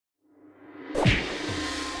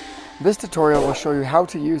This tutorial will show you how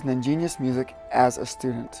to use NinGenius Music as a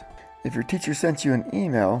student. If your teacher sent you an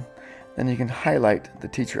email, then you can highlight the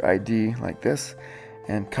teacher ID like this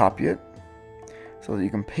and copy it so that you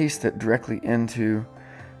can paste it directly into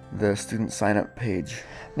the student sign-up page.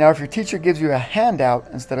 Now, if your teacher gives you a handout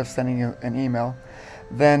instead of sending you an email,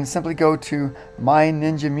 then simply go to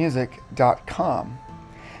myninjamusic.com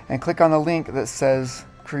and click on the link that says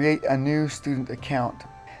create a new student account.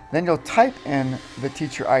 Then you'll type in the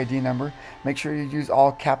teacher ID number. Make sure you use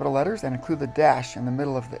all capital letters and include the dash in the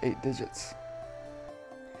middle of the 8 digits.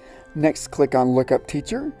 Next, click on Look Up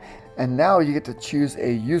Teacher, and now you get to choose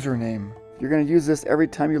a username. You're going to use this every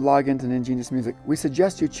time you log into NinGenius Music. We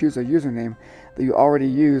suggest you choose a username that you already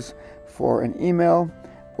use for an email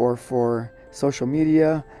or for social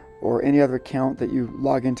media or any other account that you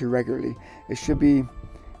log into regularly. It should be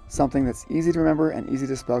something that's easy to remember and easy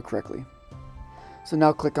to spell correctly. So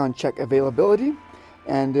now click on Check Availability,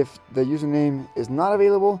 and if the username is not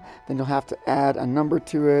available, then you'll have to add a number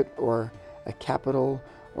to it or a capital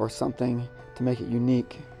or something to make it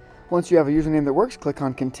unique. Once you have a username that works, click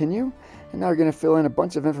on Continue, and now you're going to fill in a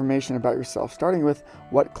bunch of information about yourself, starting with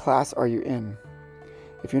what class are you in.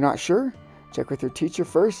 If you're not sure, check with your teacher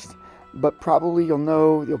first, but probably you'll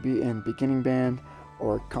know you'll be in beginning band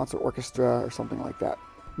or concert orchestra or something like that.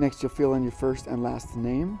 Next, you'll fill in your first and last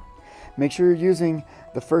name. Make sure you're using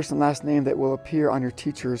the first and last name that will appear on your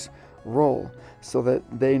teacher's roll so that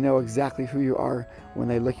they know exactly who you are when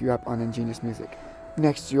they look you up on NinGenius Music.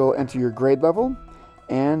 Next, you'll enter your grade level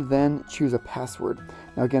and then choose a password.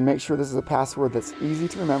 Now again, make sure this is a password that's easy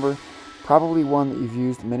to remember, probably one that you've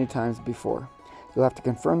used many times before. You'll have to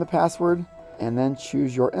confirm the password and then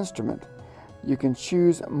choose your instrument. You can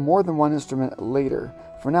choose more than one instrument later.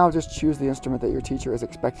 For now, just choose the instrument that your teacher is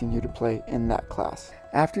expecting you to play in that class.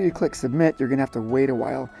 After you click Submit, you're going to have to wait a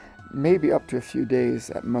while, maybe up to a few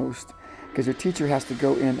days at most, because your teacher has to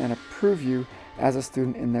go in and approve you as a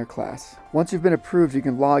student in their class. Once you've been approved, you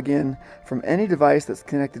can log in from any device that's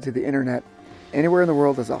connected to the internet anywhere in the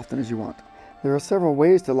world as often as you want. There are several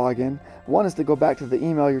ways to log in. One is to go back to the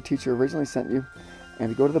email your teacher originally sent you and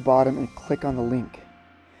to go to the bottom and click on the link.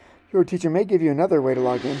 Your teacher may give you another way to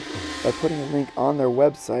log in by putting a link on their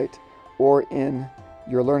website or in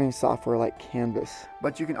your learning software like Canvas.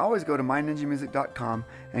 But you can always go to myninjamusic.com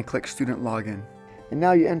and click Student Login. And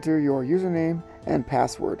now you enter your username and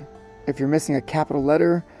password. If you're missing a capital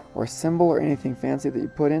letter or a symbol or anything fancy that you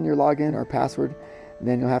put in your login or password,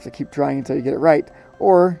 then you'll have to keep trying until you get it right.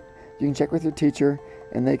 Or you can check with your teacher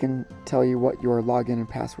and they can tell you what your login and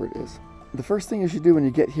password is. The first thing you should do when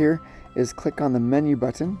you get here is click on the menu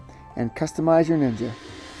button and customize your ninja.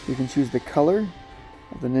 You can choose the color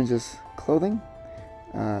of the ninja's clothing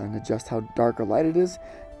and adjust how dark or light it is.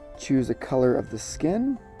 Choose the color of the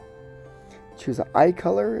skin. Choose the eye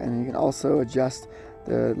color, and you can also adjust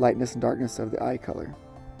the lightness and darkness of the eye color.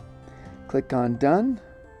 Click on Done.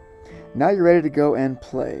 Now you're ready to go and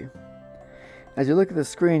play. As you look at the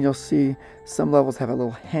screen, you'll see some levels have a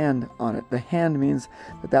little hand on it. The hand means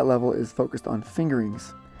that that level is focused on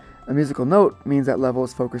fingerings. A musical note means that level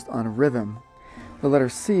is focused on rhythm. The letter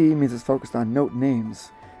C means it's focused on note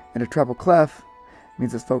names. And a treble clef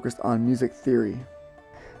means it's focused on music theory.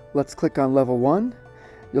 Let's click on level 1.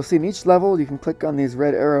 You'll see in each level you can click on these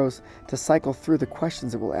red arrows to cycle through the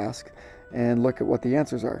questions it will ask and look at what the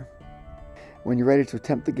answers are. When you're ready to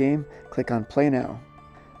attempt the game, click on Play Now.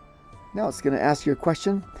 Now it's going to ask you a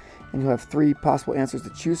question, and you'll have 3 possible answers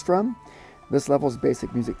to choose from. This level is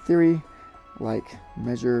basic music theory, like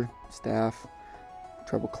measure, staff,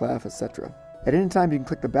 treble clef, etc. At any time you can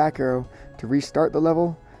click the back arrow to restart the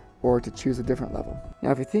level or to choose a different level.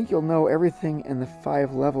 Now if you think you'll know everything in the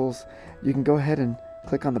 5 levels, you can go ahead and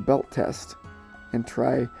click on the belt test and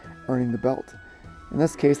try earning the belt. In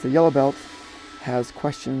this case, the yellow belt has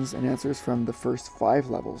questions and answers from the first 5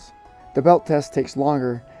 levels. The belt test takes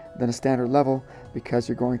longer than a standard level because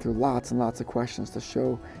you're going through lots and lots of questions to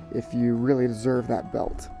show if you really deserve that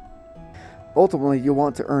belt. Ultimately, you'll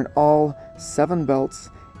want to earn all 7 belts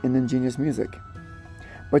in NinGenius Music.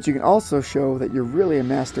 But you can also show that you're really a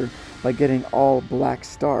master by getting all black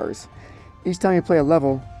stars. Each time you play a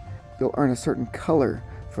level, you'll earn a certain color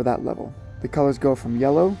for that level. The colors go from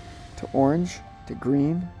yellow to orange to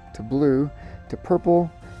green to blue to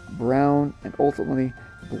purple, brown, and ultimately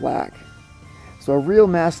black. So a real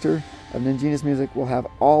master of NinGenius Music will have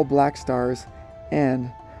all black stars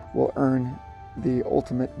and will earn the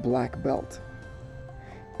ultimate black belt.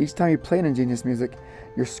 Each time you play NinGenius Music,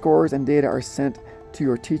 your scores and data are sent to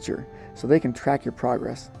your teacher so they can track your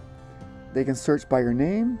progress. They can search by your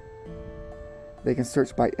name, they can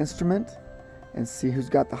search by instrument and see who's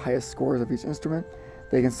got the highest scores of each instrument.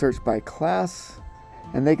 They can search by class,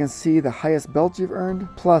 and they can see the highest belts you've earned,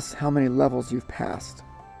 plus how many levels you've passed.